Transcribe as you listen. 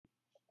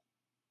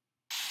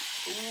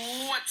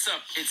What's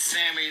up? It's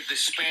Sammy, the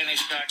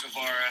Spanish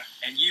Guevara,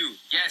 and you,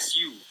 yes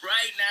you,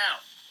 right now,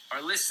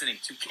 are listening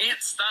to Can't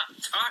Stop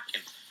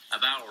Talking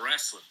About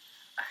Wrestling,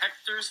 a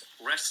Hector's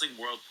Wrestling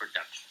World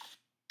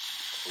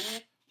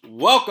production.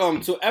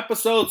 Welcome to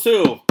episode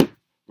 2.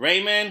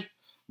 Raymond,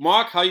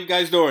 Mark, how you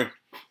guys doing?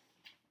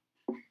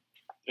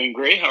 Doing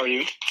great. How are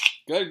you?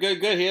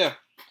 Good here.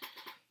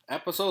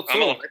 Episode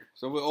 2.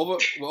 So we're over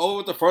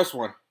with the first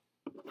one.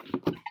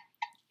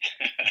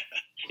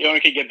 You only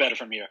can get better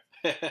from here.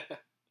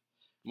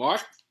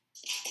 Mark?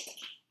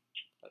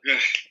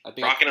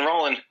 Rocking and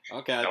rolling.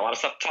 Okay. Got a lot of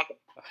stuff to talk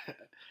about.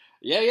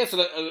 Yeah.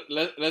 So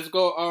let's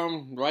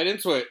go right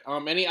into it.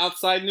 Any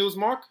outside news,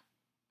 Mark?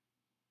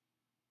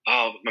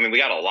 We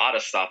got a lot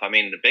of stuff.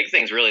 The big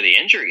thing's really the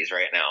injuries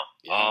right now.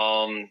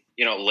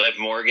 Yeah. Liv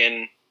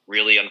Morgan,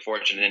 really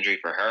unfortunate injury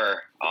for her.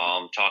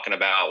 Talking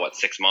about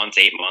 6 months,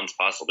 8 months,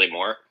 possibly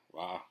more.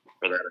 Wow.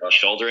 For that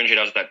shoulder injury.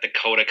 That was that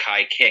Dakota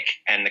Kai kick.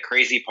 And the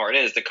crazy part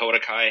is Dakota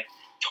Kai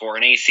tore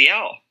an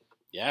ACL.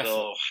 Yes.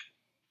 So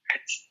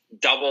it's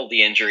double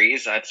the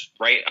injuries. That's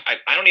right.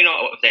 I don't even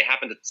know if they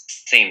happened at the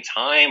same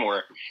time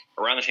or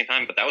around the same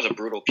time, but that was a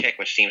brutal kick,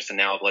 which seems to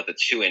now have led to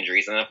 2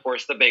 injuries. And, of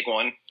course, the big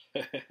one,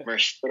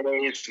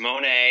 Mercedes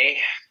Moné,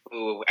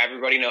 who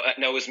everybody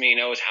knows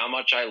knows how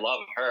much I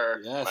love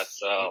her.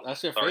 Yes.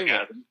 That's your favorite.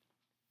 Sarcasm.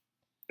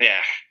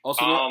 Yeah.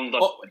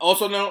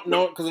 Also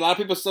know, because a lot of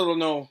people still don't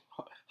know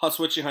her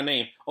switching her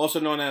name, also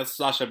known as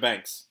Sasha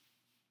Banks.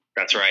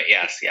 That's right.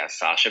 Yes.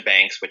 Sasha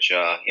Banks, which,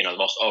 the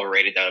most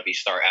overrated WWE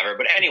star ever.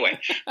 But anyway,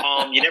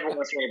 you never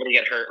want to see anybody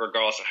get hurt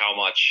regardless of how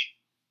much,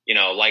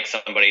 like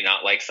somebody,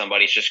 not like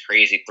somebody. It's just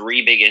crazy.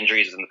 3 big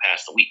injuries in the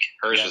past week.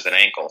 Hers was an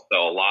ankle.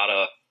 So a lot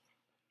of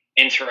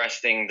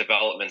interesting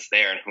developments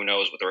there, and who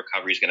knows what the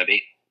recovery is going to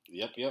be.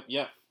 Yep.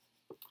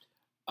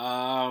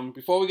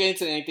 Before we get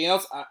into anything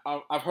else,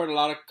 I've heard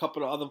a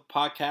couple of other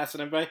podcasts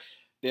and everybody,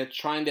 they're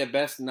trying their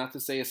best not to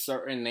say a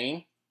certain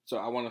name. So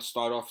I want to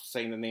start off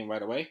saying the name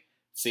right away.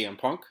 CM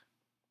Punk.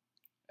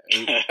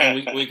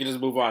 And we can just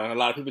move on. And a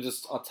lot of people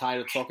just are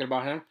tired of talking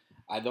about him.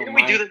 I don't Didn't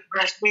mind. we do this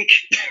last week?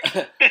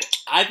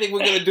 I think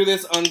we're going to do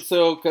this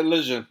until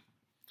Collision.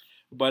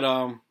 But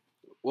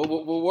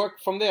we'll work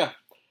from there.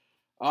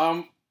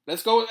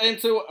 Let's go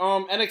into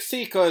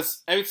NXT,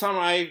 because every time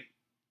I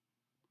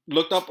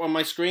looked up on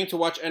my screen to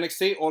watch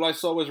NXT, all I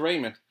saw was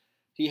Raymond.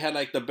 He had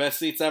the best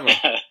seats ever.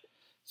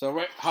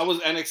 So, how was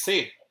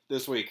NXT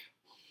this week?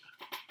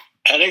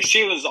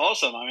 NXT was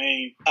awesome.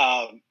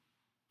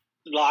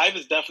 Live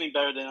is definitely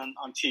better than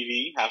on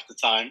TV half the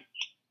time.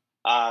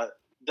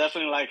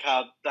 Definitely like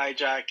how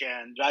Dijak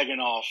and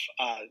Dragunov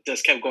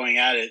just kept going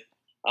at it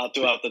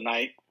throughout the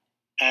night.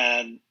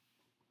 And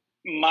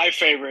my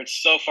favorite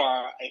so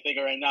far, I think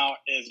right now,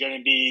 is going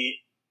to be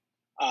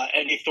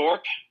Eddie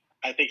Thorpe.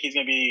 I think he's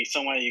going to be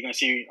someone you're going to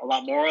see a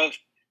lot more of.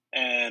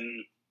 And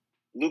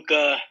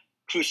Luca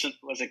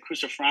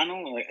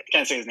Crucifrano? I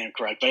can't say his name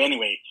correct. But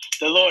anyway,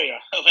 the lawyer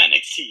of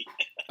NXT.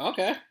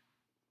 Okay.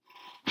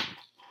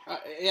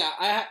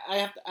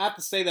 I have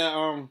to say that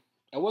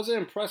I wasn't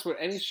impressed with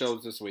any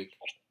shows this week.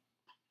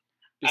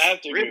 I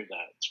have to agree with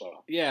that as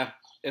well. Yeah,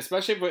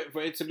 especially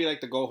for it to be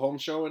the go home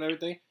show and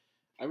everything.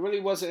 I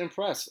really wasn't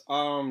impressed.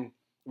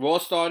 Raw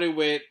started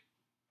with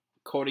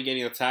Cody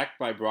getting attacked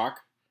by Brock.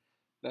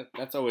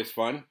 That's always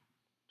fun.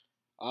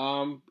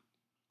 I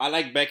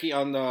like Becky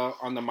on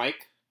the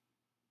mic.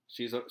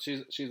 She's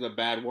a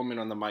bad woman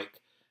on the mic.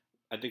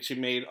 I think she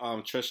made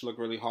Trish look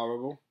really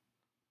horrible.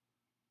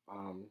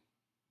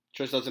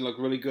 Trish doesn't look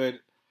really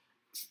good.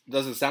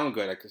 Doesn't sound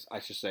good, I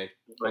should say.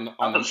 That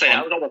was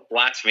almost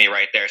blasphemy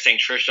right there, saying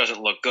Trish doesn't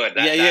look good.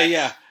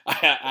 Yeah.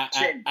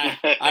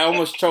 I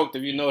almost choked,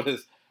 if you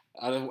notice.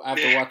 I have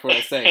to watch what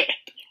I say.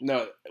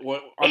 No,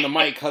 on the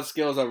mic, her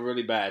skills are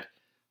really bad.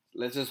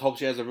 Let's just hope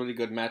she has a really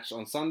good match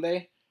on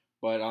Sunday.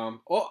 But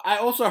I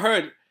also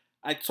heard,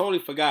 I totally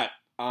forgot,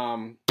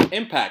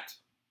 Impact.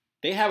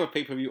 They have a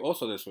pay-per-view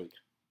also this week.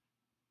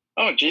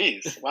 Oh,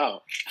 jeez.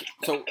 Wow.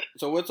 So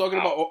we're talking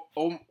about...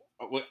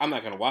 I'm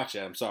not going to watch it.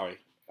 I'm sorry.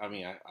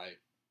 I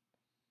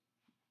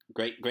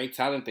great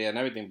talent there and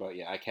everything, but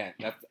yeah, I can't.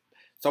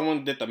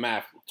 Someone did the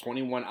math.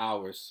 21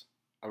 hours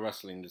of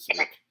wrestling this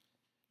week.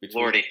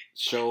 Between Lordy.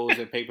 Shows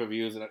and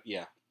pay-per-views.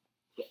 Yeah.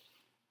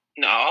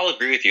 No, I'll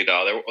agree with you,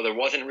 though. There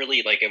wasn't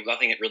really,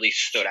 nothing that really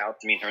stood out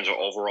to me in terms of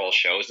overall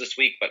shows this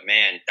week. But,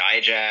 man,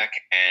 Dijak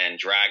and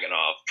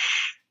Dragunov,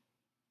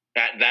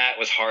 that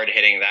was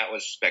hard-hitting. That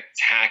was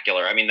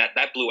spectacular.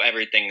 That blew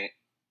everything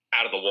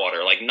out of the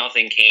water.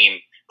 Nothing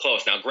came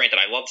close. Now, granted,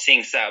 I loved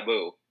seeing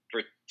Sabu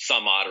for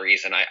some odd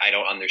reason. I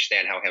don't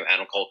understand how him and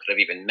Adam Cole could have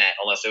even met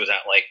unless it was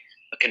at,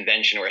 a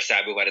convention where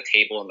Sabu had a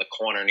table in the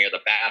corner near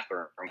the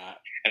bathroom.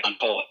 And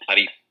Cole had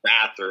a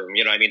bathroom.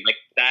 You know what I mean?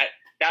 That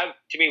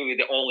to me would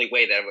be the only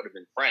way that it would have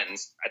been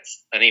friends.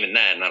 And even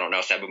then, I don't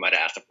know. Sabu might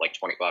have asked him for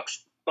 $20.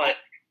 But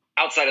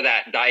outside of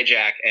that,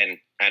 Dijak and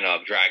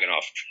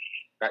Dragunov,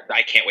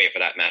 I can't wait for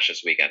that match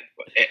this weekend.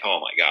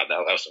 Oh my God, that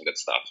was some good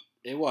stuff.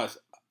 It was.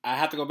 I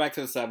have to go back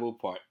to the Sabu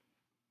part.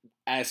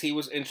 As he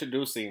was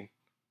introducing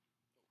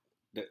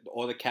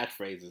all the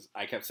catchphrases,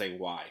 I kept saying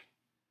why.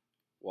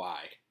 Why?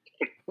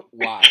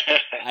 Why?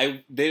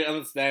 I didn't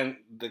understand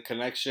the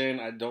connection.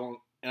 I don't,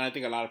 and I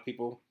think a lot of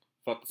people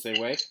felt the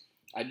same way.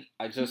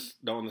 I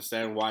just don't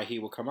understand why he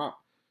will come out.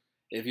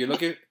 If you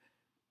look at,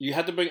 you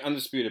have to bring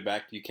Undisputed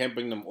back. You can't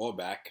bring them all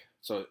back,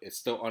 so it's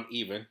still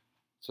uneven.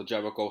 So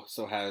Jericho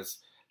still has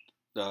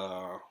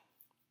the,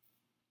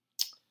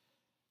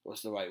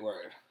 what's the right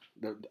word?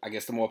 I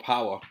guess the more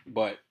power.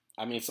 But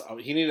I mean, so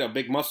he needed a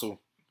big muscle.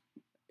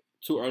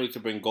 Too early to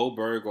bring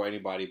Goldberg or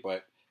anybody,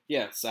 but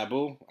yeah,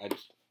 Sabu.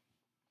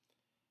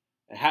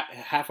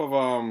 Half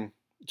of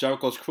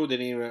Jericho's crew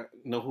didn't even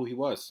know who he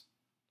was.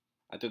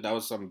 I thought that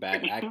was some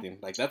bad acting.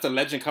 Like, that's a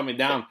legend coming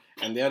down,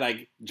 and they're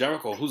like,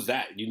 Jericho, who's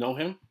that? You know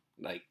him?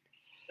 Like,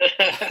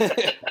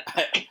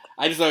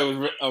 I just thought it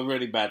was a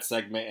really bad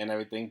segment and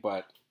everything,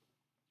 but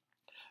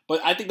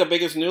I think the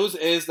biggest news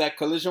is that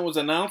Collision was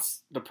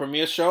announced. The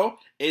premiere show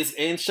is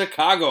in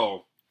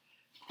Chicago,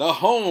 the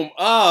home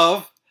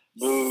of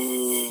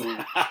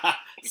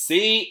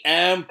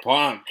CM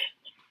Punk.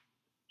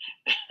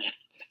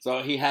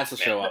 So he has to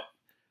show up.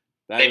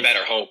 They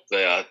better hope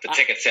the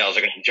ticket sales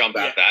are going to jump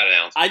out that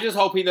announcement. I just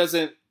hope he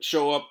doesn't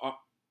show up.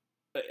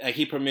 Like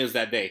he premieres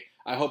that day.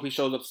 I hope he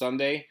shows up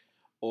Sunday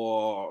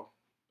or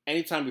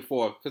anytime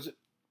before, because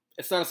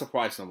it's not a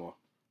surprise no more.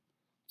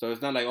 So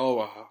it's not like,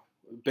 oh,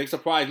 big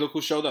surprise, look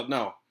who showed up.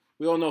 No,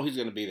 we all know he's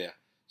going to be there.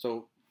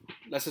 So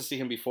let's just see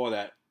him before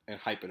that and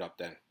hype it up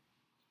then.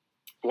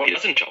 Well, he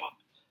doesn't show up.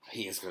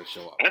 He is going to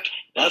show up.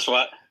 That's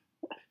what.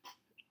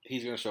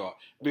 He's going to show up.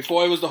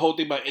 Before it was the whole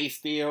thing about Ace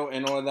Steel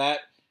and all that,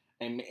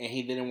 and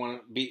he didn't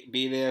want to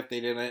be there if they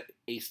didn't let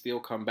Ace Steel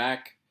come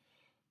back.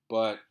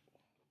 But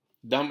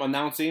them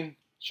announcing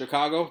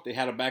Chicago, they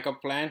had a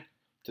backup plan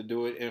to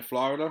do it in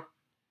Florida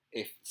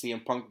if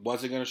CM Punk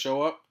wasn't going to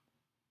show up.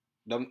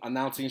 Them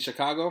announcing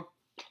Chicago,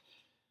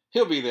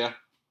 he'll be there.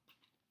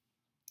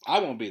 I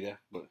won't be there,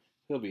 but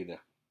he'll be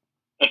there.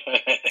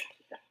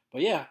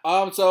 But yeah,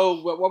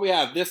 so what we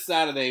have this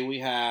Saturday, we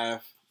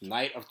have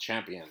Night of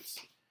Champions.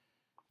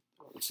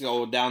 Let's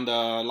go down the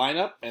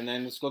lineup and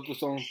then let's go through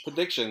some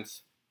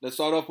predictions. Let's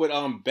start off with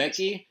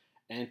Becky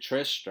and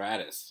Trish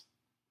Stratus.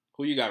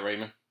 Who you got,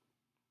 Raymond?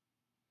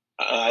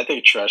 I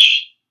think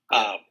Trish.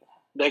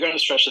 They're going to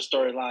stretch the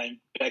storyline.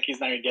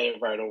 Becky's not going to get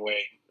it right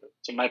away.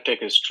 So my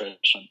pick is Trish.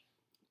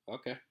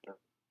 Okay.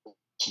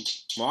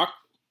 Mark?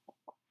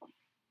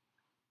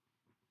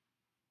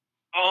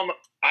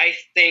 I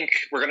think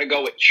we're going to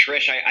go with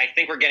Trish. I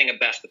think we're getting a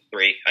best of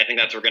three. I think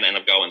that's what we're going to end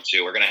up going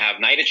to. We're going to have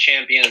Night of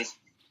Champions,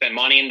 then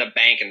Money in the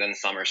Bank, and then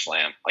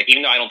SummerSlam. Like,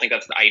 even though I don't think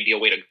that's the ideal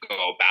way to go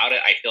about it,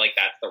 I feel like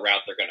that's the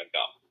route they're going to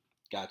go.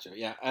 Gotcha.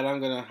 Yeah, and I'm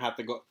going to have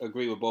to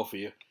agree with both of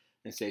you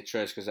and say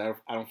Trish because I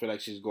don't feel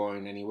like she's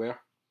going anywhere.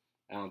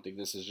 I don't think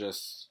this is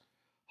just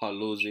her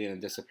losing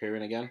and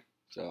disappearing again.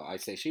 So I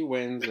say she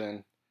wins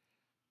and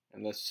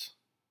let's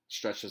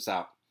stretch this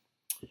out.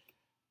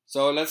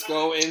 So let's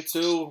go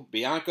into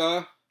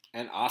Bianca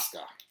and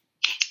Asuka.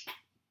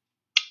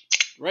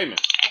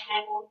 Raymond.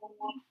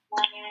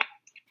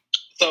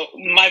 So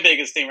my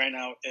biggest thing right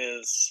now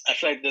is I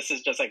feel like this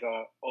is just like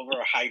a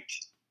overhyped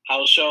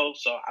house show.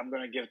 So I'm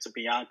going to give it to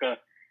Bianca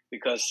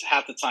because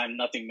half the time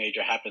nothing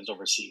major happens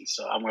overseas.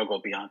 So I'm going to go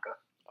Bianca.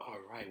 All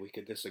right, we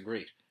could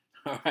disagree.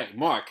 All right,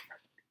 Mark.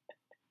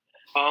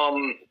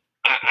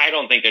 I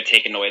don't think they're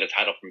taking away the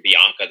title from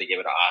Bianca to give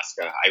it to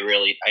Asuka.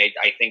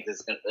 I think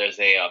there's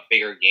a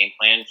bigger game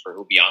plan for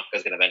who Bianca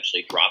is going to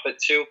eventually drop it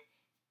to.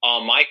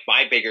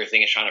 My bigger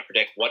thing is trying to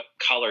predict what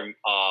color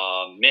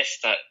mist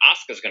that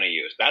Asuka's going to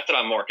use. That's what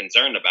I'm more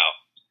concerned about.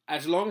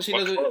 As long as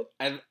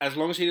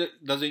she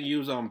doesn't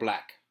use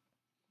black,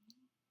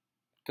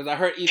 because I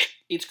heard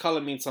each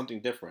color means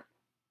something different.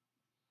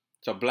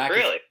 So black,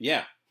 really,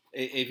 yeah.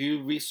 If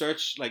you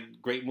research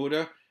like Great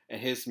Muta and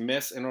his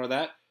mist and all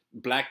that,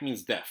 black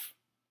means death.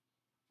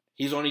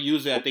 He's only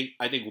used it,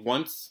 I think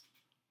once.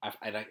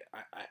 I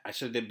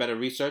should have did better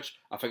research.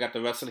 I forgot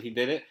the wrestler he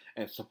did it,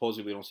 and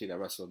supposedly we don't see that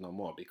wrestler no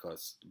more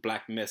because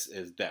black mist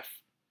is death.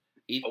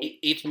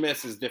 Each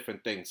mist is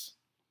different things.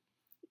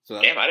 So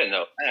damn, I didn't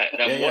know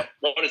that.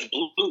 What does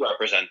blue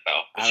represent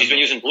though? She's been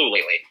using blue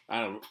lately.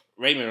 I don't know.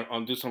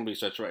 Raymond, do some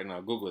research right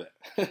now. Google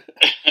it.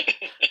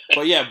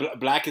 But yeah,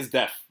 black is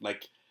death.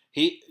 Like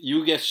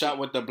you get shot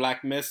with the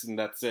black mist, and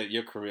that's it.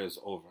 Your career is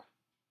over.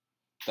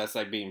 That's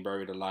like being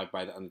buried alive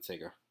by the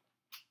Undertaker.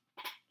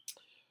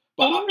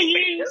 But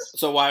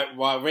so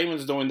while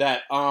Raymond's doing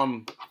that,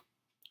 I'm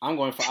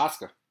going for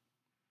Asuka.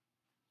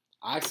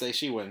 I say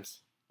she wins.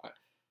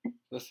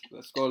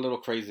 Let's go a little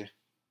crazy.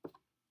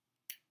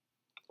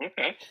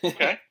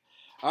 Okay.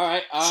 All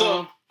right.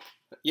 So,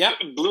 yep.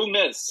 Blue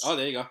mist. Oh,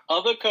 there you go.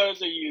 Other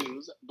colors are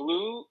used.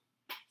 Blue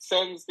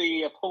sends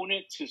the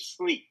opponent to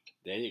sleep.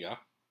 There you go.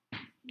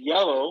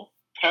 Yellow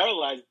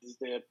paralyzes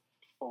the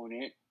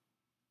opponent.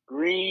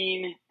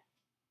 Green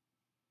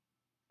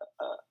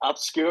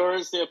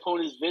obscures the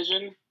opponent's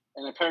vision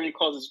and apparently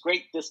causes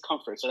great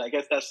discomfort. So I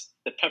guess that's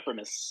the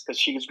peppermint because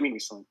she was green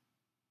recently.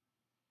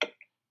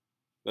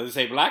 Does it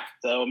say black?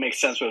 That would make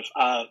sense with.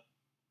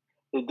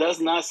 It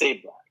does not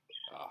say black.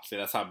 Oh, see,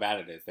 that's how bad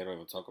it is. They don't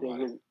even talk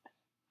about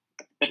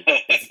it.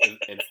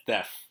 It's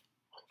death.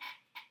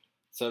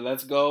 So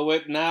let's go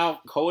with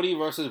now Cody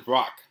versus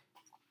Brock.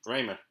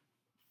 Raymond.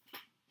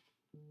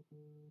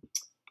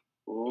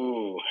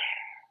 Ooh,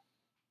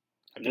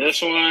 I think,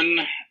 this one,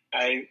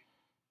 I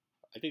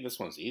think this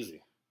one's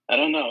easy. I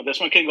don't know. This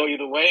one can go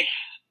either way.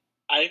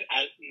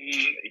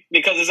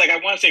 Because it's like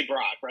I want to say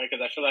Brock, right?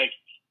 Because I feel like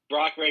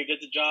Brock already did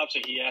the job, so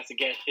he has to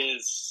get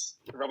his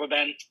rubber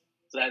band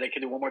so that they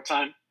can do one more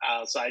time.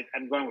 So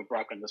I'm going with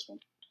Brock on this one.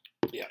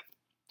 Yeah,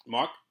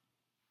 Mark.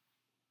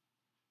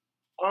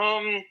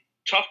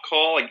 Tough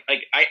call.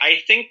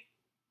 I think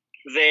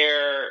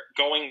they're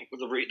going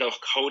with the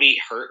Cody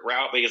hurt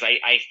route because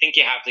I think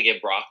you have to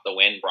give Brock the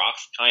win.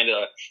 Brock's kind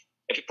of,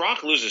 if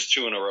Brock loses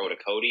 2 in a row to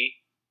Cody,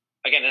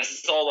 again, this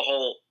is all the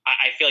whole.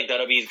 I feel like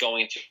WWE is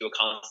going to a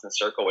constant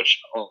circle, which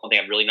one thing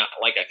I'm really not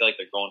like. I feel like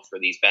they're going for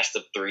these best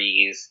of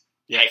threes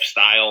type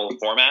style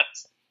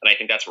formats, and I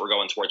think that's what we're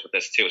going towards with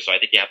this too. So I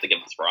think you have to give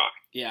this Brock.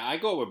 Yeah, I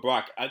go with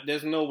Brock.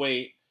 There's no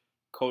way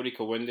Cody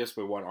could win this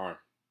with one arm.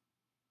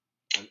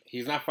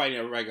 He's not fighting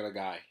a regular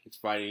guy. He's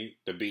fighting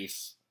the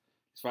Beast.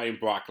 He's fighting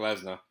Brock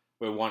Lesnar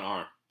with one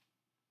arm.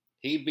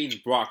 He beats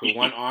Brock with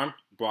one arm.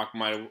 Brock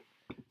might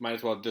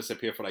as well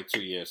disappear for like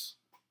 2 years.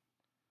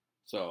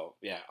 So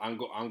yeah, I'm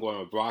going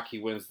with Brock. He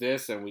wins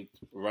this, and we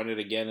run it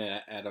again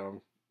at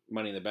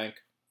Money in the Bank.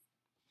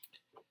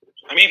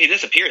 I mean, if he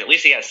disappears, at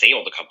least he has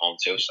Sable to come home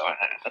to, so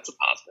that's a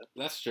positive.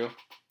 That's true.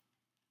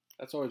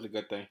 That's always a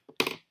good thing.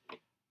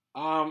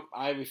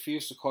 I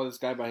refuse to call this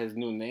guy by his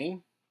new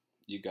name.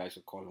 You guys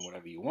will call him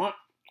whatever you want.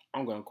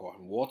 I'm going to call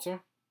him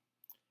Walter.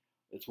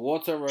 It's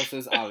Walter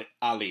versus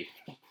Ali.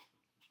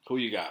 Who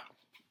you got?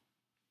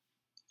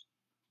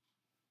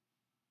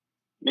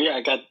 Yeah,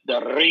 I got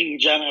the Ring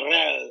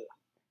General,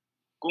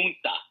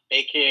 Gunther,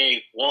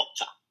 a.k.a.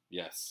 Walter.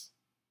 Yes.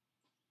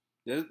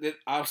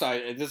 I'm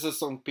sorry. This is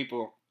some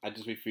people I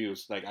just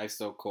refuse. Like, I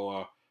still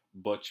call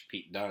Butch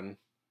Pete Dunne.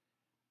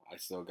 I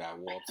still got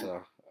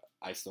Walter.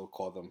 I still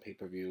call them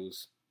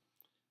pay-per-views.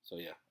 So,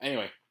 yeah.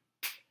 Anyway.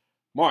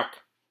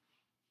 Mark.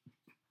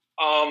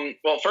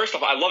 Well, first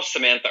off, I love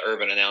Samantha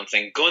Urban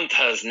announcing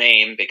Gunther's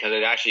name because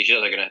it actually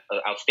shows like an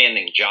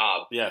outstanding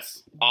job.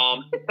 Yes.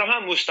 If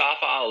somehow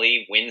Mustafa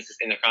Ali wins this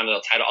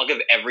Intercontinental title, I'll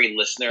give every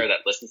listener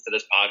that listens to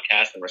this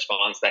podcast and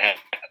responds to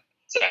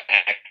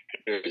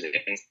Hector's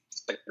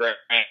Instagram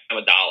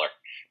 $1.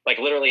 Like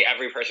literally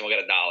every person will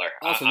get $1.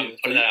 I'm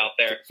putting that out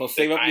there. So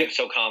save up. I'm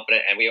so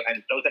confident, and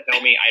those that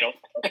know me, I don't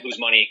lose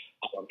money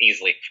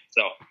easily.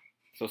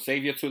 So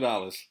save your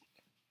 $2.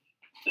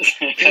 I'm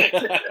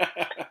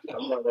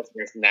more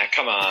listeners than that.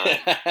 Come on.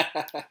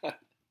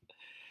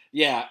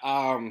 Yeah.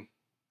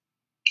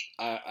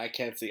 I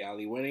can't see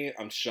Ali winning.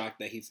 I'm shocked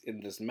that he's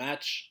in this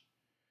match.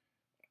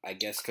 I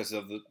guess because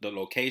of the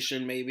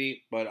location,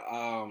 maybe. But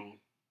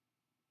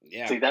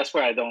yeah. See, that's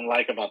what I don't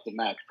like about the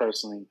match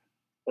personally.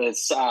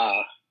 It's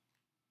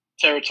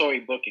territory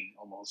booking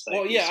almost.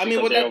 Well, yeah. I mean,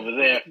 over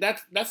there.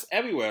 That's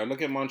everywhere.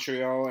 Look at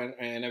Montreal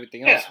and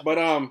everything else. Yeah. But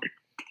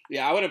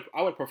yeah, I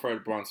would prefer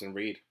Bronson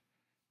Reed.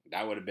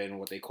 That would have been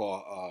what they call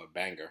a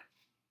banger.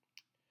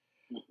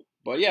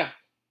 But yeah,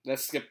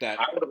 let's skip that.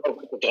 I would have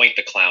with Doink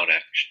the Clown,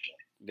 actually.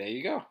 There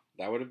you go.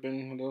 That would have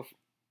been a little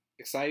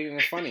exciting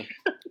and funny.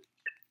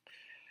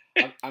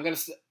 I'm gonna.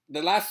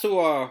 The last two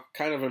are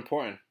kind of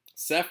important.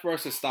 Seth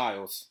versus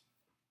Styles.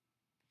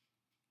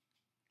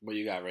 What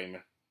you got,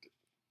 Raymond?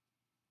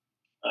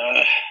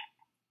 I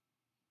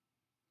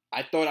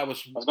thought I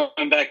was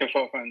going back and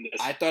forth on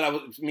this. I thought I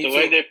was. Me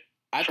too.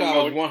 I thought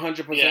I was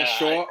 100%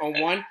 sure on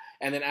one,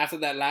 and then after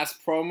that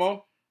last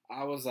promo,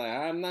 I was like,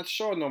 I'm not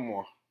sure no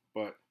more.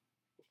 But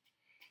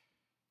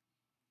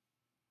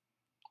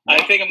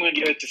I think I'm going to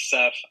give it to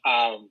Seth.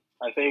 I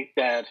think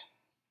that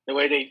the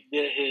way they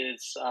did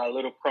his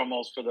little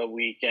promos for the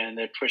weekend,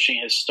 they're pushing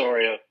his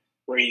story of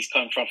where he's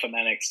come from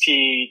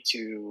NXT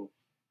to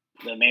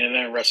the main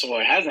event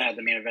WrestleMania. Hasn't had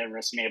the main event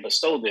WrestleMania, but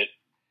still did.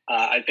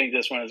 I think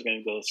this one is going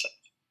to go to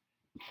Seth.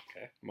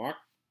 Okay, Mark.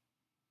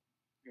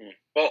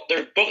 Well,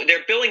 they're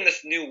billing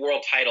this new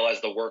world title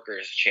as the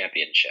Workers'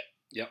 Championship.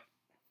 Yep.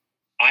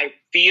 I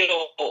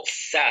feel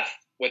Seth,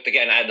 with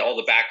again, I had all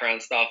the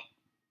background stuff.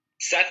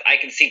 Seth, I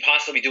can see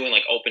possibly doing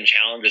like open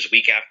challenges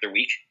week after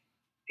week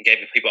and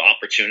giving people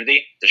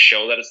opportunity to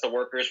show that it's the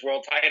Workers'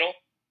 World title.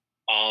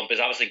 Because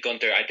obviously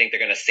Gunther, I think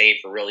they're going to save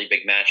for really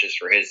big matches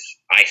for his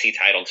IC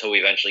title until we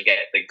eventually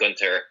get the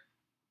Gunther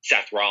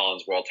Seth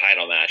Rollins World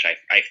title match.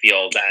 I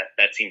feel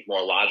that seems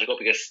more logical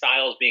because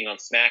Styles being on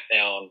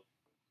SmackDown.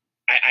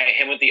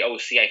 Him with the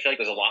OC, I feel like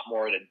there's a lot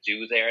more to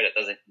do there that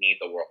doesn't need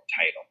the world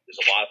title. There's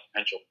a lot of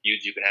potential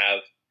feuds you could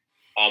have,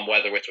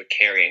 whether it's with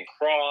Karrion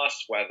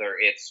Kross, whether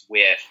it's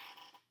with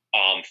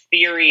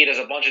Theory. There's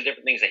a bunch of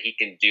different things that he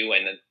can do,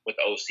 and then with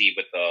the OC,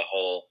 with the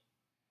whole,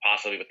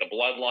 possibly with the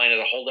Bloodline,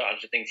 there's a whole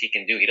bunch of things he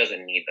can do. He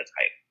doesn't need the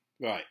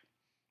title. Right.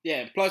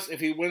 Yeah, plus if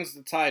he wins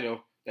the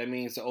title, that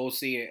means the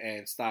OC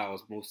and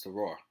Styles moves to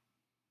Raw.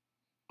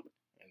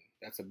 And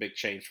that's a big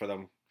change for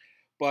them.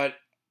 But,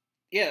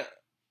 yeah,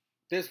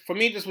 for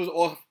me, this was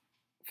all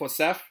for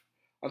Seth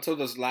until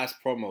those last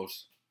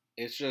promos.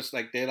 It's just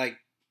like they're like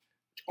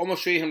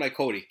almost treating him like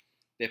Cody.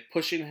 They're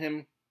pushing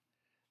him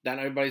down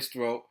everybody's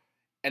throat,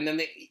 and then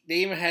they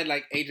even had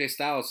like AJ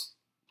Styles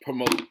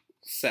promote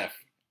Seth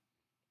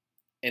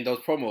in those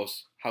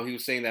promos. How he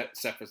was saying that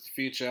Seth is the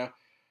future,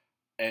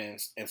 and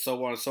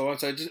so on and so on.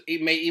 So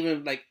it made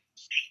even like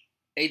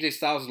AJ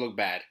Styles look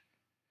bad.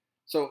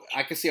 So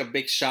I can see a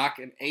big shock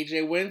and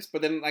AJ wins,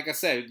 but then like I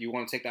said, you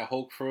want to take that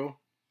whole crew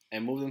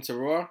and move them to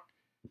Raw.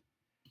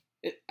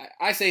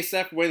 I say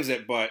Seth wins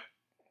it, but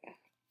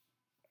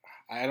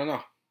I don't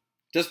know.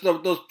 Just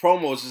those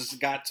promos just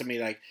got to me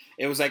like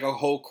it was like a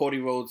whole Cody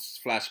Rhodes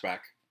flashback.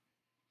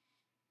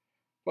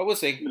 But we'll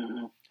see.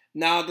 Mm-hmm.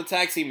 Now the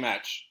tag team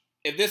match.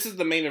 If this is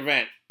the main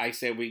event, I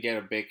say we get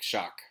a big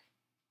shock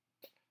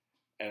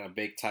and a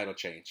big title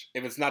change.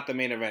 If it's not the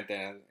main event,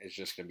 then it's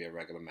just gonna be a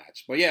regular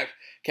match. But yeah,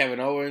 Kevin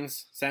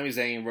Owens, Sami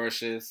Zayn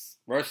versus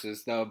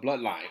the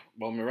Bloodline,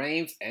 Roman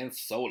Reigns and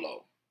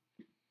Solo.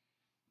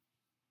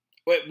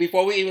 Wait,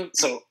 before we even...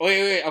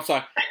 Wait, I'm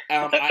sorry.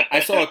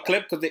 I saw a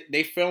clip because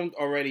they filmed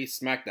already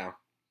SmackDown.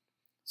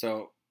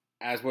 So,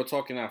 as we're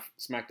talking now,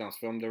 SmackDown's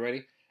filmed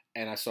already.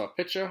 And I saw a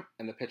picture,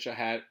 and the picture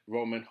had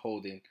Roman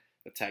holding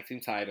the tag team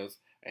titles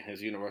and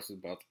his Universal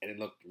belt. And it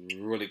looked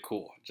really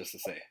cool, just to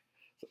say.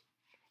 So,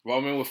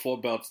 Roman with 4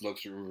 belts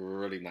looks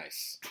really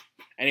nice.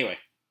 Anyway,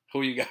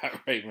 who you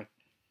got, Raymond?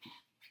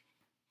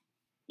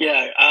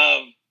 Yeah,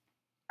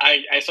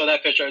 I saw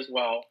that picture as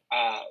well.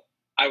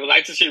 I would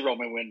like to see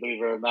Roman win,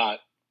 believe it or not.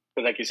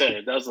 But like you said,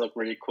 it does look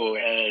really cool,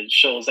 and it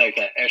shows like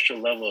that extra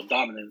level of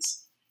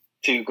dominance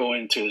to go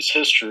into his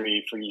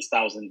history for these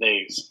 1,000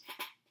 days.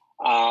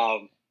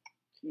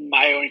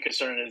 My only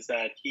concern is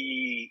that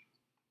he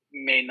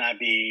may not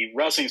be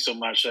wrestling so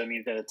much, so that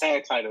means that the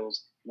tag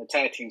titles and the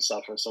tag team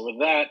suffer. So with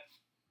that,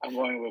 I'm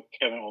going with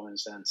Kevin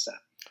Owens and Seth.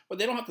 Well,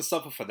 they don't have to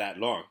suffer for that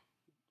long.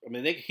 I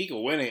mean, he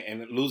could win it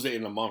and lose it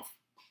in a month.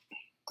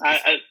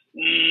 I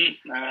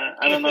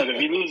don't know. If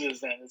he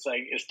loses, then it's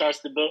like it starts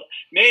to build.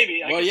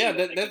 Maybe. Well, yeah,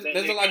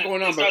 there's a lot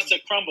going on. It starts to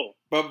crumble.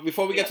 But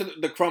before we get to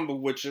the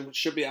crumble, which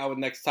should be our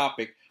next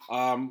topic,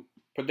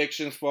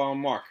 predictions for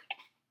Mark.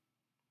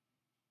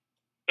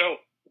 So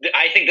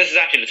I think this is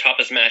actually the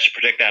toughest match to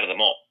predict out of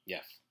them all.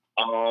 Yes.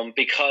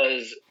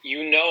 Because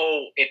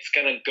it's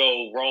gonna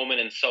go Roman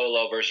and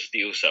Solo versus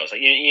the Usos.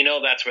 Like,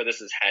 that's where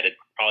this is headed,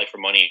 probably for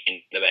Money in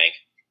the Bank.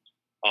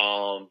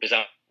 Because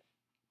I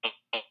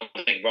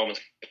think Roman's.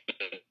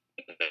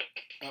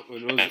 We're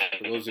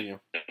losing you.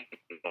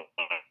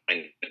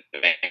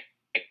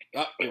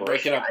 You're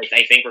breaking up.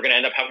 I think we're going to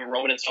end up having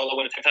Roman and Solo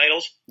win the tag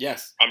titles.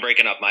 Yes. I'm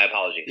breaking up. My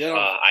apologies. Yeah.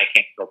 I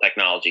can't control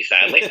technology,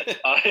 sadly.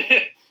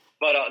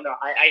 But no,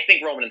 I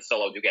think Roman and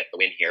Solo do get the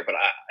win here. But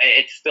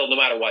it's still, no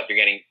matter what, you're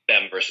getting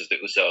them versus the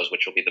Usos,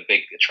 which will be the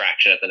big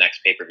attraction at the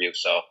next pay-per-view.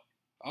 So,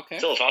 okay.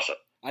 Still a toss-up.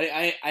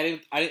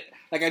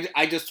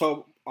 I just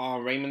told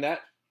Raymond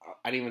that.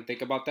 I didn't even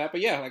think about that.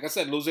 But yeah, like I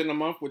said, losing a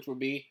month, which would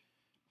be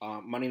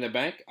Money in the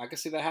Bank, I can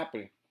see that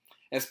happening.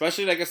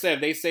 Especially, like I said,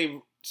 if they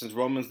save, since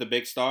Roman's the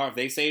big star, if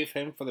they save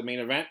him for the main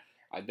event,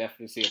 I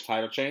definitely see a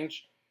title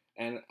change.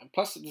 And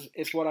plus,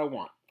 it's what I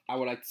want. I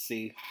would like to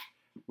see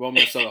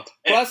Roman Solo.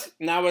 Plus,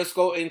 now let's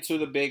go into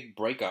the big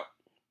breakup.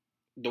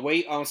 The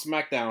way on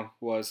SmackDown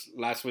was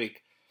last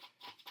week,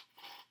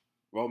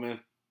 Roman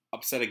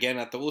upset again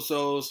at the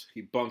Usos.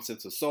 He bumps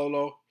into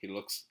Solo. He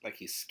looks like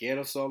he's scared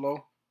of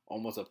Solo.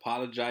 Almost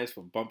apologized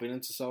for bumping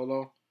into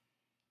Solo.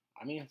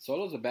 I mean,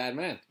 Solo's a bad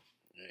man.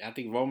 I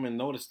think Roman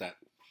noticed that.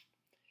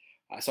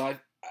 So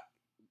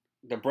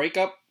the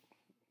breakup,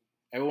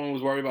 everyone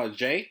was worried about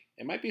Jay.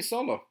 It might be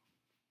Solo.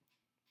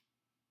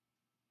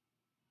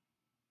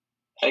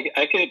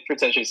 I could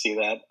potentially see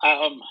that.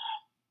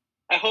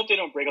 I hope they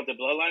don't break up the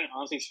bloodline.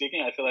 Honestly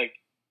speaking, I feel like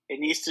it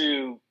needs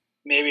to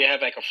maybe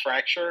have like a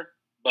fracture,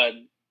 but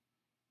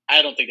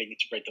I don't think they need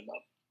to break them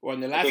up. Well,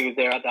 I think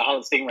they're at the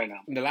hottest thing right now.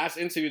 In the last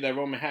interview that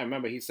Roman had,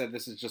 remember, he said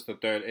this is just the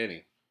 3rd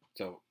inning.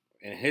 So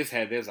in his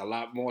head, there's a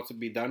lot more to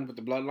be done with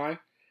the bloodline.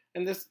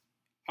 And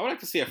I would like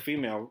to see a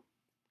female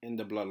in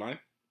the bloodline,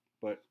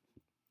 but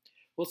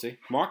we'll see.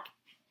 Mark?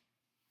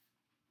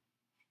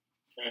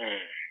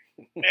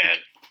 Man,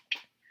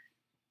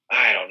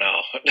 I don't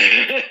know.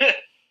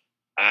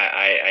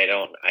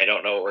 I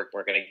don't know what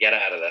we're going to get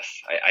out of this.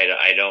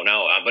 I don't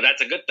know, but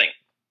that's a good thing.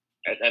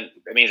 And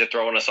it means they're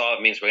throwing us off.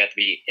 It means we have to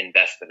be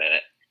invested in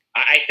it.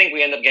 I think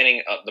we end up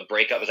getting the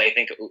breakup. Is I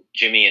think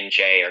Jimmy and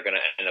Jay are going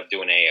to end up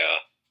doing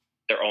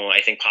their own,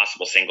 I think,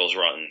 possible singles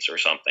runs or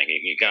something.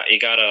 You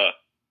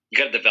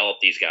gotta develop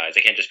these guys.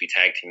 They can't just be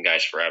tag team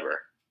guys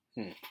forever.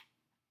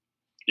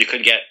 You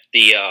could get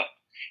the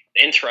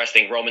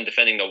interesting Roman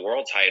defending the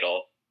world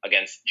title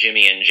against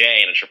Jimmy and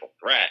Jay in a triple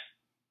threat,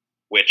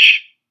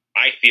 which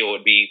I feel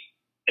would be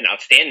an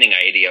outstanding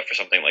idea for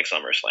something like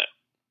SummerSlam.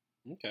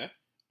 Okay.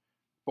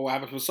 But what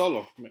happens with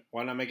Solo?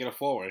 Why not make it a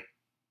 4-way?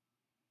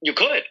 You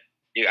could.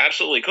 You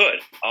absolutely could.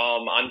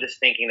 I'm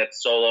just thinking that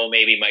Solo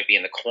maybe might be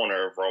in the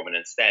corner of Roman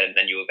instead, and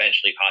then you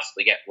eventually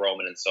possibly get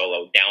Roman and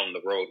Solo down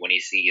the road when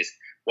he sees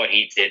what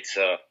he did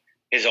to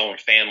his own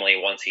family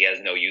once he has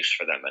no use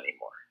for them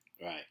anymore.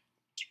 Right.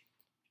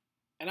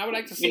 And I would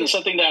like to see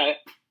something that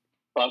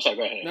Oh, I'm sorry.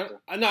 Go ahead.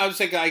 No, I was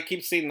thinking I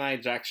keep seeing Nia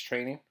Jax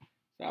training.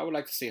 So I would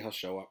like to see her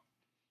show up,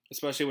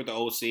 especially with the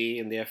OC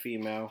and their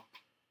female,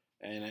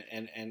 and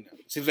it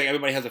seems like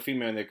everybody has a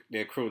female in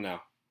their crew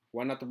now.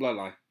 Why not the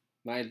Bloodline?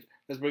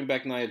 Let's bring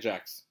back Nia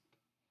Jax.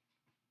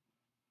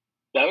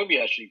 That would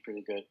be actually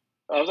pretty good.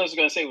 I was also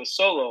going to say with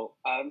Solo,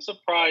 I'm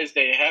surprised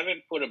they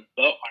haven't put a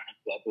belt on him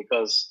yet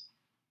because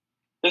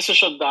this will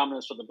show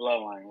dominance for the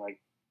Bloodline, like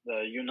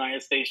the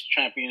United States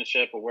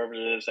Championship or wherever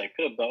it is. They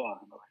put a belt on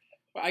him.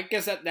 But I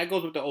guess that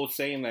goes with the old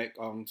saying, like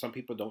some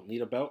people don't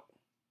need a belt,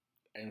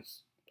 and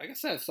like I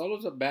said,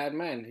 Solo's a bad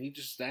man. He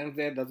just stands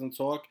there, doesn't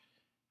talk.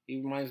 He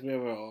reminds me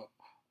of an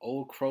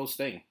old crow's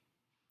thing.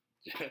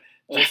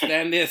 Just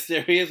stand there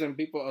serious, and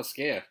people are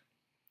scared.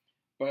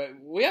 But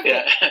we have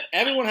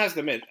everyone has to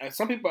admit,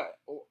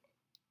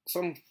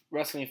 some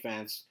wrestling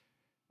fans,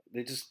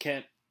 they just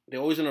can't.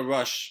 They're always in a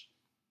rush,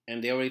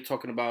 and they're already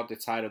talking about the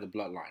tide of the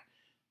Bloodline.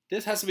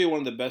 This has to be one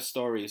of the best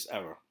stories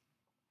ever.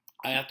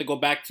 I have to go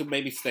back to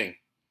maybe Sting.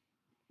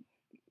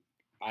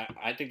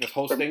 I think this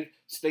whole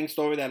Sting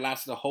story that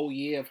lasted a whole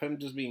year of him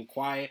just being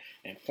quiet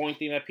and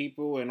pointing at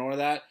people and all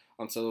that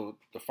until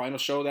the final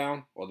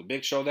showdown or the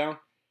big showdown.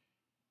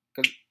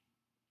 Because,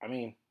 I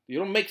mean, you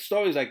don't make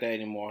stories like that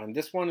anymore. And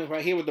this one is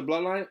right here with the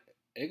Bloodline.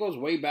 It goes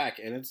way back,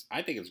 and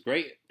I think it's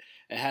great.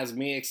 It has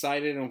me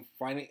excited and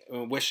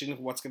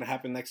wishing what's going to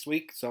happen next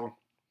week. So,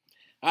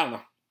 I don't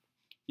know.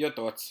 Your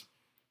thoughts?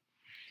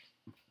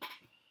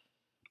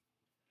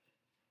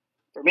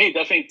 For me, it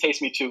definitely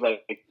takes me to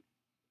like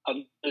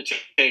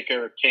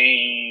Undertaker,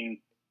 Kane.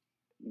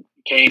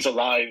 Kane's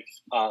alive.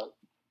 I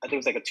think it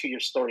was like a 2-year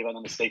story, if I'm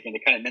not mistaken. They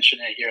kind of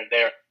mentioned it here and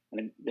there,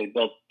 and they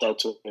built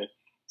to it.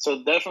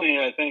 So definitely,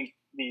 I think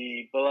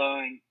the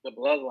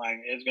Bloodline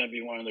is going to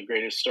be one of the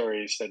greatest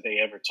stories that they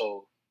ever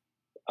told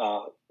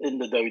in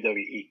the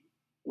WWE.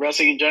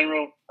 Wrestling in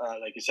general,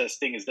 like you said,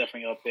 Sting is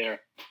definitely up there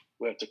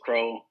with the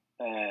Crow,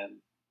 and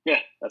yeah,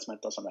 that's my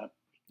thoughts on that.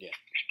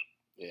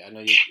 Yeah, I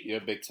know you're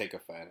a big Taker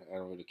fan. I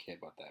don't really care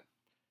about that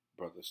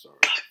brother story.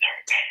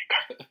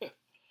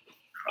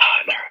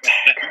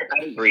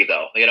 I agree,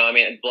 though. You know, I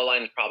mean,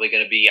 Bloodline is probably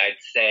going to be, I'd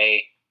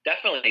say,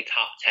 definitely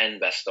top 10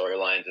 best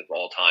storylines of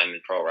all time in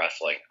pro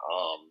wrestling.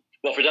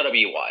 Well, for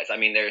WWE wise, I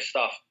mean, there's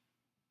stuff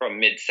from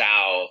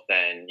Mid-South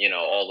and, you know,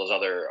 all those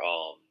other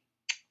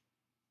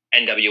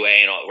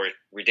NWA and all were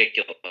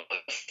ridiculous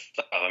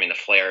stuff. I mean, the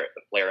Flair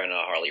and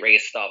Harley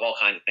Race stuff, all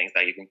kinds of things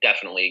that you can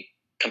definitely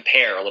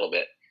compare a little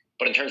bit.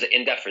 But in terms of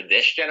in-depth for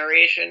this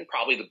generation,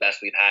 probably the best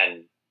we've had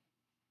in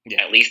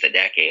at least a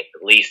decade,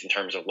 at least in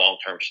terms of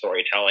long-term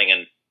storytelling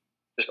and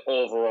just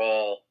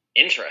overall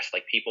interest,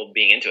 like people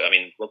being into it. I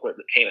mean, look what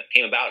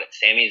came about it.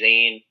 Sami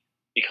Zayn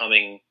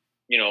becoming,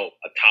 you know,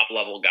 a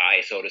top-level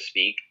guy, so to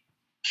speak.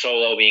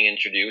 Solo being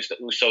introduced. The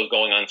Usos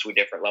going on to a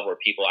different level where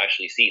people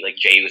actually see, like,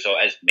 Jey Uso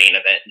as main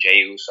event Jey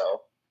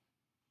Uso.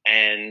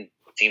 And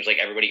it seems like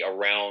everybody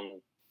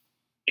around,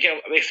 you know,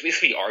 it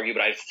makes me argue,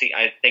 but I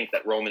think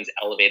that Roman's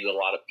elevated a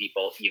lot of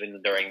people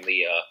even during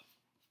the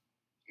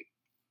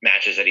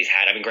matches that he's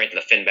had. I mean, granted,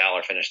 the Finn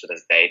Balor finish to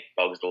this day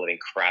bugs the living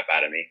crap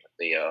out of me with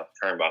the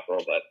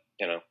turnbuckle, but,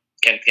 you know,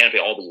 can't be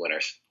all the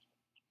winners.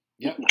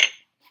 Yep.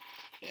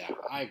 Yeah,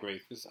 I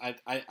agree.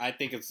 I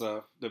think it's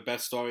the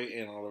best story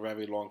in a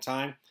very long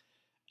time.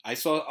 I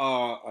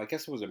saw, I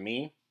guess it was a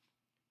meme.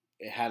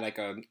 It had like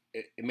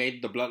it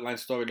made the Bloodline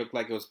story look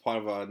like it was part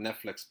of a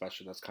Netflix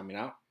special that's coming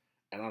out.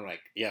 And I'm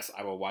like, yes,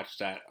 I will watch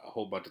that a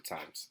whole bunch of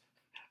times.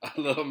 A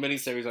little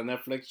miniseries on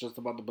Netflix just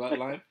about the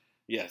Bloodline.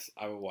 Yes,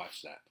 I will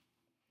watch that.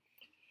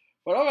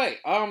 But all right,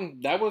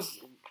 that was,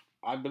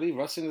 I believe,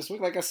 wrestling this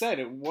week. Like I said,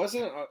 it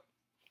wasn't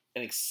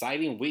an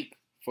exciting week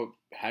for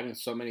having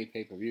so many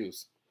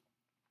pay-per-views.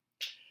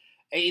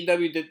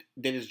 AEW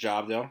did its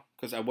job, though,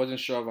 because I wasn't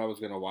sure if I was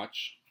going to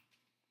watch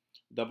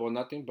Double or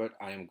Nothing, but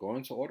I am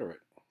going to order it.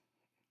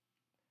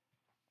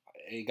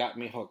 It got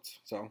me hooked.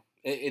 So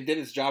it did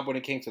its job when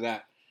it came to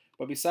that.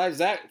 But besides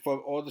that, for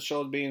all the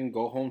shows being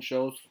go-home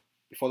shows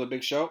before the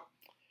big show,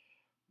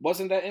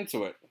 wasn't that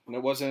into it. And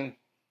it wasn't,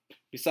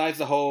 besides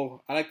the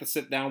whole, I like to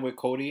sit down with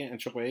Cody and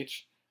Triple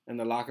H in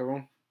the locker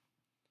room.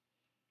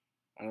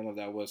 I don't know if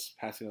that was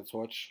passing the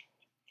torch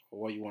or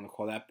what you want to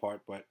call that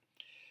part, but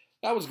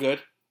that was good.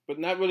 But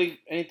not really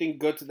anything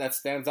good that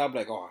stands out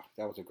like, oh,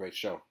 that was a great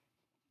show.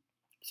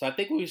 So I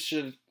think we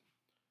should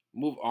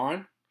move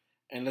on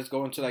and let's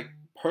go into like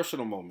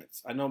personal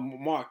moments. I know,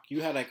 Mark,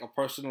 you had like a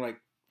personal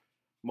like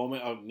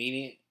moment of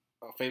meeting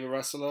a favorite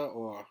wrestler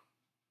or...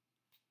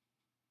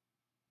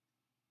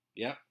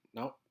 Yeah?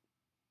 No?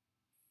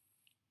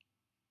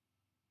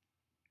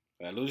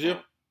 Did I lose you?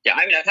 Yeah,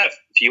 I mean, I've had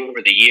a few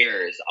over the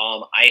years.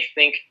 I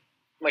think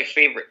my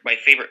favorite, what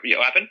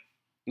happened?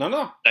 No.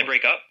 Did I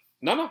break up?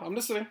 No, I'm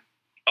listening.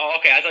 Oh,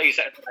 okay. I thought you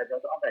said I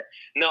broke up. Okay.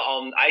 No,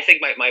 I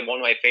think my one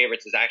of my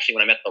favorites is actually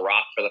when I met The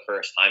Rock for the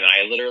first time, and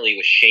I literally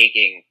was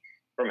shaking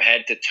from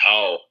head to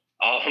toe.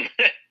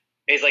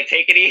 He's like,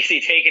 take it easy,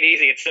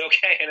 it's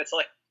okay. And it's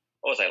like,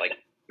 what was I, like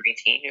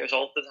 18 years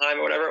old at the time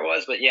or whatever it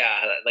was? But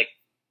yeah, like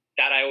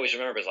that I always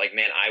remember is like,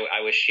 man,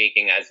 I was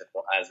shaking as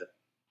if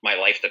my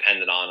life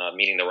depended on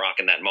meeting The Rock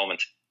in that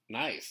moment.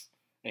 Nice.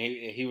 And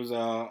he was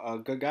a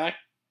good guy?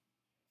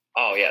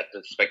 Oh, yeah,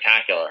 it's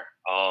spectacular.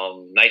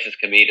 Nice as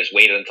can be. Just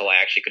waited until I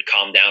actually could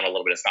calm down a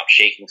little bit and stop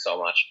shaking so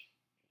much.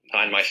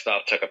 Signed my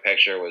stuff, took a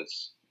picture,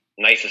 was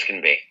nice as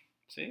can be.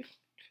 See?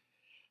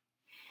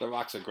 The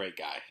Rock's a great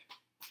guy.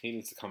 He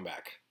needs to come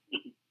back.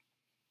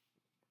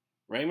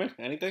 Raymond,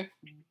 anything?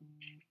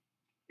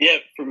 Yeah,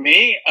 for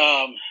me,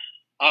 I'll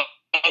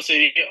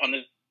say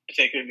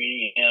Undertaker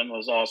meeting him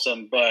was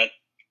awesome, but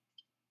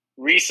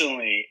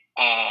recently,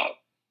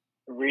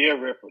 Rhea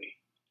Ripley.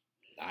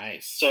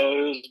 Nice. So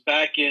it was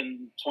back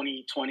in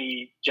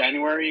 2020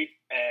 January,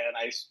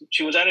 and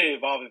she was at an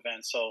Evolve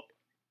event. So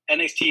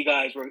NXT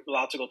guys were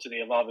allowed to go to the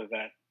Evolve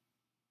event.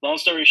 Long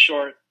story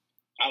short,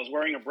 I was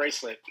wearing a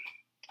bracelet.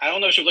 I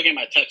don't know if she was looking at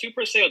my tattoo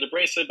per se or the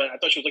bracelet, but I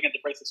thought she was looking at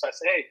the bracelet. So I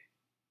said,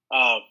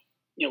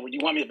 "Hey, would you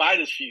want me to buy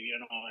this for you?"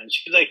 And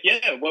she's like,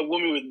 "Yeah, what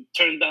woman would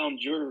turn down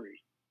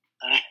jewelry?"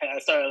 And I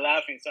started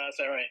laughing. So I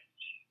said, "All right."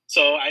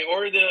 So I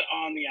ordered it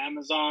on the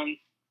Amazon.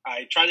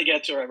 I tried to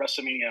get to her at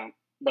WrestleMania,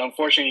 but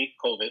unfortunately,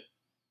 COVID.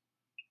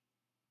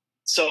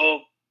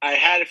 So I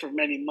had it for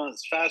many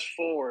months. Fast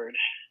forward,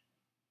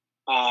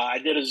 I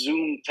did a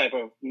Zoom type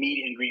of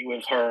meet and greet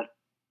with her,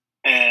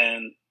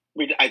 and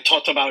I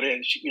talked about it,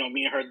 and she,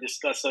 me and her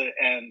discussed it,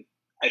 and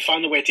I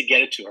found a way to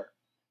get it to her.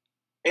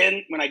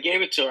 And when I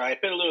gave it to her, I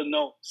put a little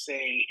note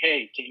saying,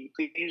 "Hey, can you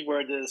please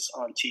wear this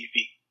on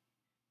TV?"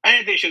 I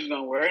didn't think she was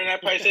going to wear it, and I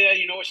probably said, "Yeah,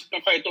 you know what, she's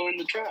going to probably throw it in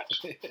the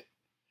trash."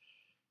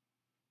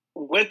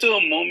 Went through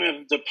a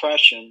moment of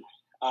depression.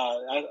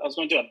 I was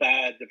going through a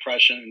bad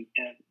depression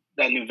in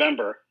that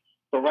November.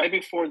 But right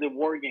before the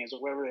War Games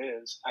or whatever it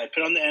is, I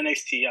put on the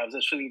NXT. I was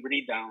just feeling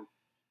really down.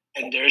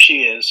 And there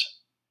she is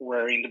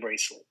wearing the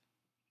bracelet.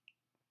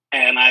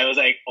 And I was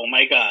like, oh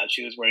my God,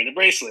 she was wearing the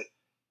bracelet.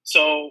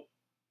 So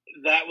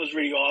that was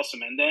really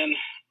awesome. And then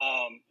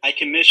I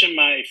commissioned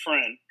my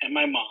friend and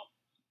my mom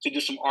to do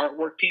some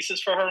artwork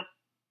pieces for her.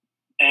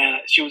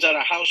 And she was at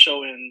a house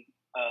show in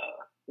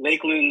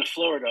Lakeland,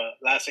 Florida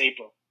last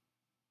April.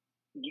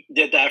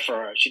 Did that for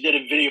her. She did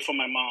a video for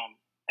my mom.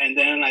 And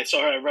then I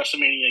saw her at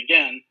WrestleMania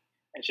again.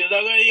 And she was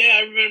like, "Oh, yeah,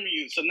 I remember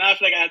you." So now I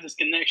feel like I have this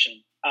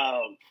connection.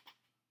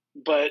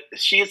 But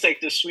she is like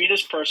the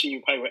sweetest person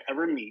you probably would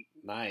ever meet.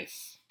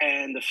 Nice.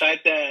 And the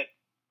fact that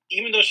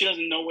even though she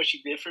doesn't know what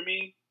she did for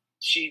me,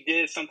 she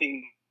did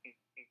something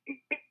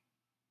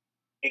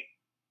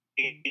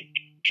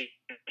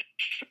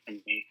for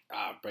me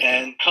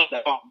and helped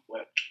that bond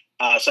with.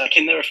 So I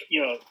can never,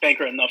 thank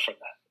her enough for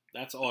that.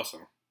 That's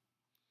awesome.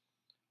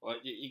 Well,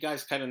 you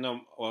guys kind of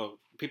know, well,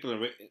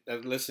 people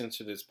that listen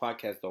to this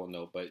podcast don't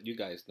know, but you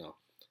guys know.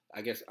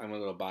 I guess I'm a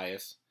little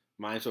biased.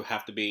 Mine will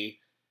have to be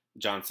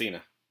John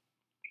Cena.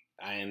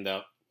 I ended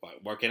up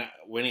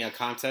winning a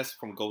contest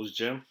from Gold's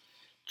Gym,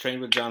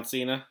 trained with John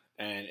Cena,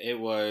 and it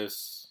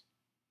was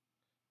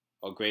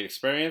a great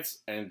experience.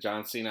 And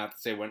John Cena, I have to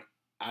say, went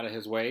out of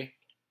his way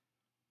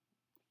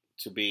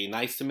to be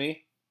nice to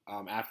me.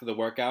 After the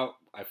workout,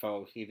 I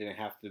felt he didn't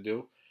have to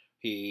do.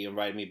 He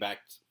invited me back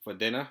for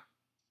dinner.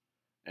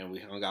 And we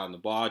hung out in the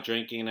bar,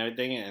 drinking and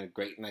everything, and a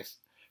great, nice,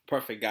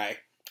 perfect guy.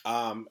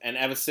 And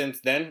ever since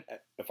then,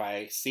 if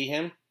I see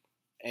him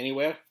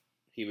anywhere,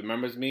 he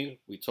remembers me.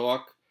 We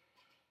talk.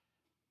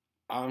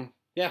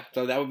 Yeah,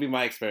 so that would be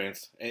my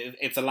experience.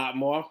 It's a lot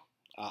more.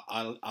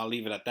 I'll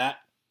leave it at that.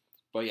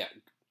 But yeah,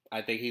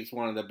 I think he's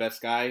one of the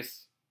best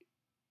guys.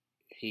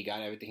 He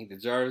got everything he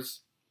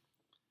deserves.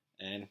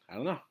 And I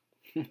don't know.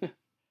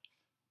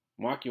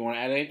 Mark, you want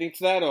to add anything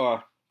to that,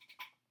 or?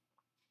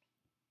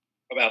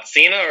 About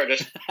Cena, or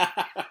just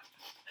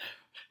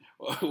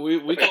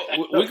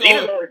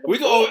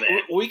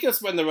we can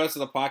spend the rest of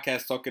the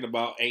podcast talking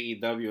about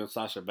AEW and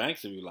Sasha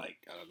Banks if you like.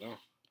 I don't know.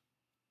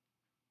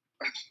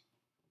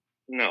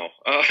 No,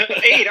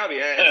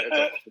 AEW.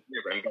 It's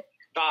different.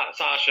 But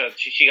Sasha,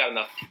 she got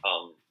enough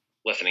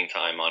listening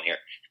time on here.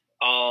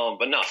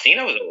 But no,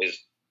 Cena was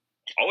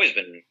always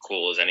been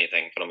cool as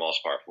anything for the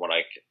most part, from what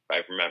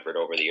I've remembered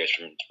over the years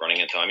from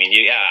running into.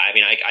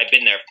 I've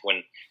been there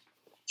when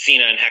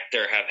Cena and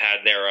Hector have had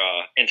their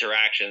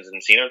interactions,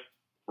 and Cena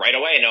right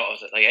away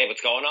knows, like, hey,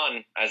 what's going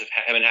on? As if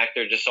him and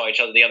Hector just saw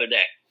each other the other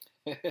day.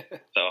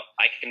 So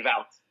I can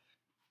vouch.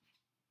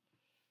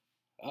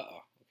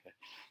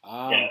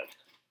 Okay.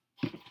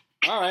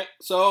 All right.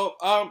 So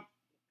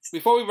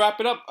before we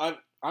wrap it up,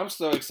 I'm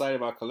still excited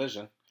about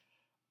Collision.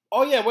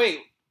 Oh yeah, wait,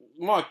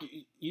 Mark,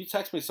 you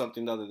texted me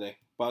something the other day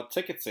about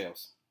ticket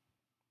sales.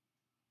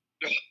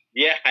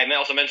 Yeah, I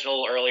also mentioned a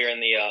little earlier in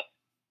the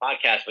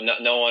podcast, but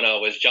no one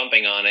was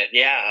jumping on it.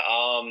 Yeah,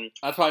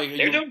 that's probably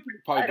they're doing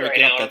probably right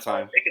breaking now up that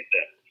time.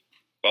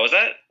 What was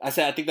that? I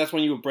said I think that's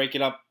when you were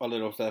breaking up a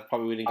little, so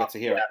probably we didn't get to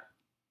hear it.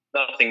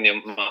 Nothing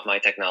new. My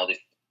technology's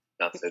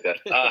not so good.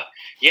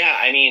 Yeah,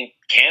 I mean,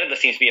 Canada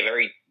seems to be a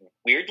very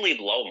weirdly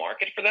low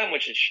market for them,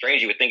 which is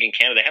strange. You would think in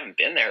Canada they haven't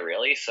been there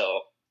really,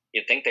 so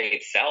you'd think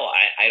they'd sell.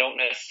 I don't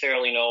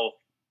necessarily know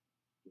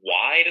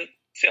why the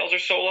sales are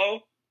so low,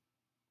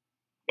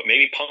 but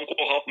maybe Punk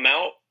will help them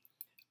out.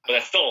 But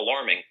that's still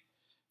alarming.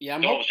 Yeah,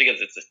 I'm I don't know if it's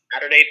because it's a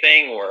Saturday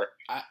thing or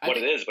what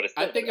it is, but it's.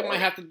 I think it might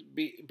have to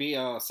be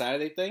a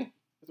Saturday thing.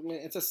 I mean,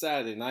 it's a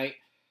Saturday night.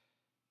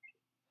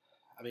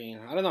 I mean,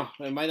 I don't know.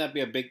 It might not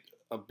be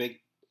a big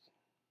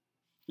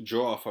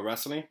draw for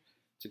wrestling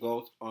to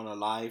go on a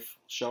live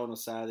show on a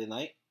Saturday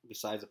night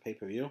besides a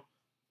pay-per-view.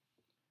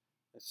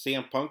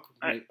 CM Punk,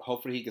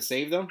 hopefully he can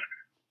save them.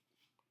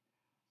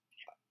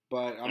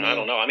 But I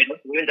don't know. I mean,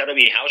 even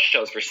WWE house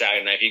shows for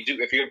Saturday night.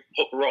 If you're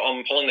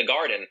pulling the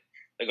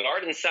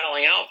Garden's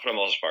selling out for the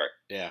most part.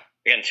 Yeah.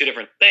 Again, two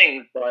different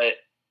things, but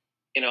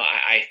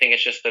I think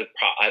it's just they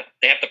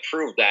have to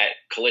prove that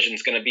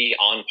Collision's going to be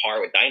on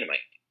par with Dynamite.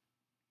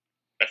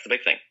 That's the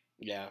big thing.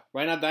 Yeah.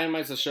 Right now,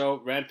 Dynamite's a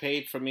show.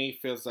 Rampage for me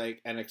feels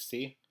like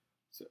NXT.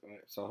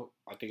 So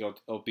I think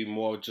it'll be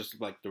more just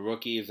like the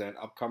rookies and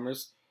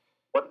upcomers.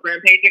 What's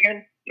Rampage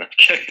again?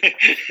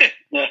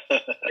 No.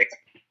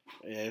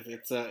 Yeah,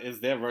 it's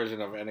their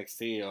version of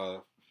NXT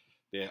or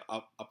their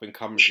up and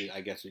comers,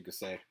 I guess you could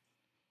say.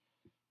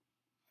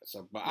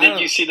 So, but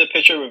did you see the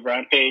picture with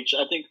Rampage?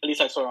 I think at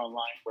least I saw it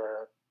online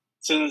where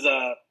as soon as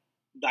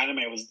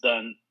Dynamite was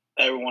done,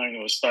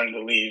 everyone was starting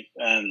to leave,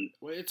 and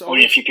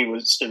only a few people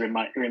still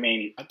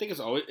remain. I think it's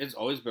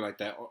always been like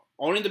that.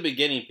 Only in the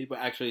beginning, people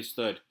actually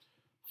stood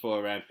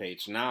for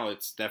Rampage. Now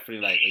it's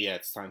definitely like, yeah,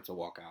 it's time to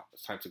walk out.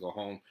 It's time to go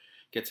home,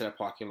 get to that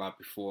parking lot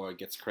before it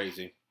gets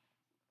crazy.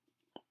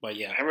 But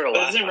yeah,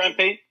 isn't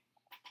Rampage?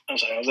 I'm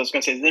sorry, I was just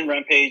gonna say, isn't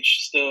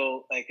Rampage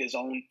still like his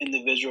own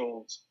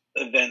individual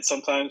event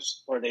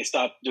sometimes, or they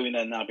stopped doing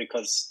that now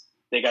because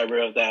they got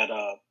rid of that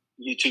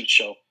YouTube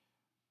show?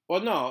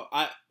 Well, no,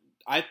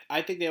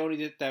 I think they only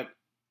did that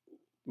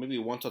maybe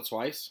once or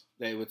twice.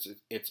 It was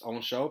its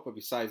own show, but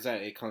besides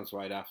that, it comes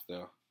right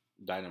after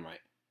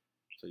Dynamite.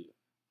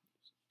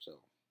 So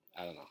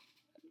I don't know.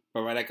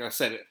 But like I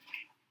said,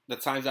 the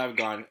times I've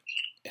gone,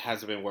 it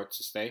hasn't been worth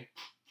to stay.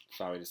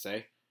 Sorry to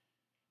say.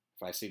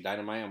 If I see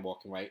Dynamite, I'm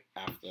walking right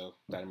after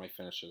Dynamite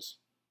finishes.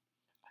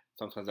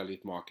 Sometimes I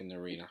leave Mark in the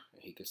arena,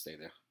 and he can stay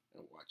there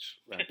and watch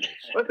Rampage.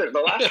 Listen, the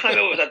last time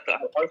it was at the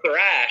Arthur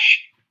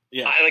Ashe,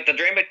 yeah, the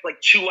Draymond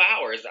 2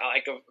 hours. I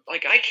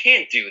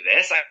can't do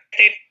this. I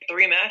stayed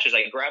 3 matches.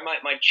 I grabbed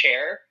my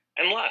chair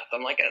and left.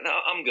 I'm like, no,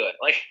 I'm good.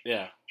 I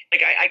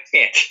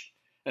can't.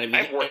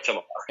 I've worked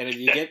tomorrow. And if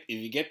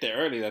you get there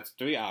early, that's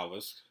 3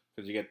 hours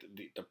because you get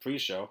the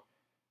pre-show.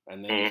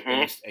 And then,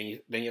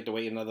 then you have to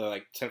wait another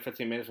like 10-15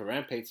 minutes for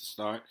Rampage to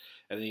start.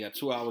 And then you got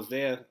 2 hours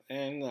there.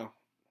 And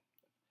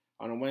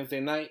on a Wednesday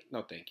night,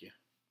 no thank you.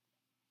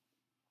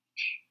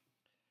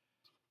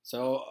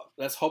 So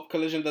let's hope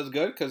Collision does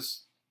good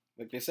because,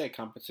 like they say,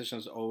 competition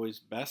is always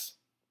best.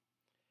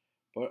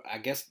 But I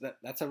guess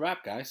that's a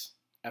wrap, guys.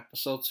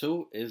 Episode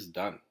 2 is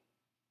done.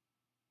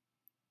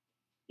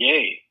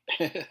 Yay.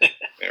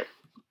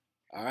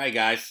 All right,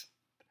 guys.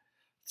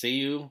 See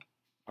you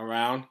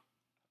around.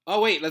 Oh,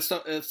 wait, let's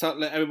let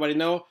everybody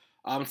know.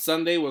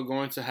 Sunday, we're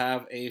going to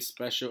have a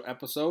special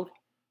episode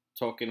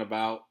talking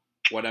about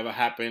whatever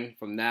happened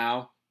from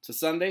now to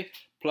Sunday,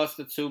 plus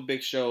the 2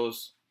 big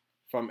shows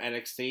from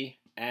NXT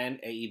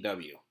and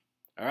AEW.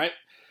 All right?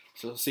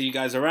 So see you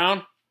guys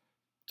around.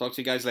 Talk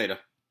to you guys later.